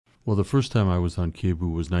Well, the first time I was on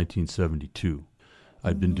KBOO was 1972.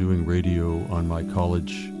 I'd been doing radio on my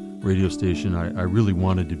college radio station. I really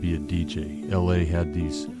wanted to be a DJ. LA had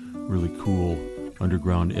these really cool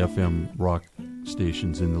underground FM rock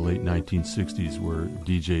stations in the late 1960s where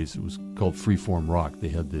DJs, it was called freeform rock. They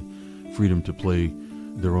had the freedom to play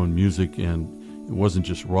their own music, and it wasn't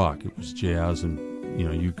just rock, it was jazz, and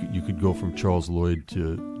you could go from Charles Lloyd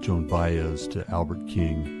to Joan Baez to Albert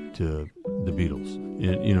King to the Beatles.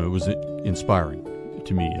 And, it was inspiring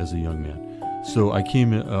to me as a young man. So I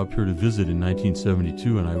came up here to visit in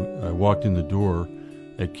 1972, and I walked in the door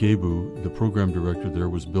at KBOO. The program director there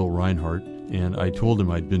was Bill Reinhardt, and I told him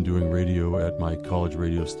I'd been doing radio at my college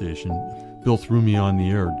radio station. Bill threw me on the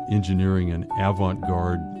air engineering an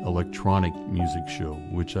avant-garde electronic music show,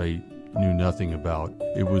 which I knew nothing about.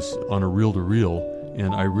 It was on a reel-to-reel,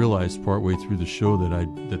 and I realized partway through the show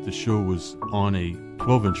that the show was on a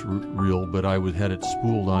 12-inch reel, but I had it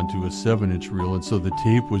spooled onto a 7-inch reel, and so the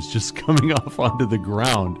tape was just coming off onto the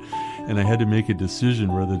ground, and I had to make a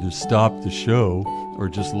decision whether to stop the show or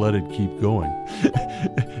just let it keep going.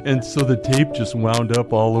 And so the tape just wound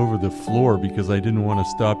up all over the floor because I didn't want to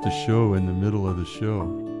stop the show in the middle of the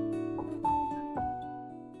show.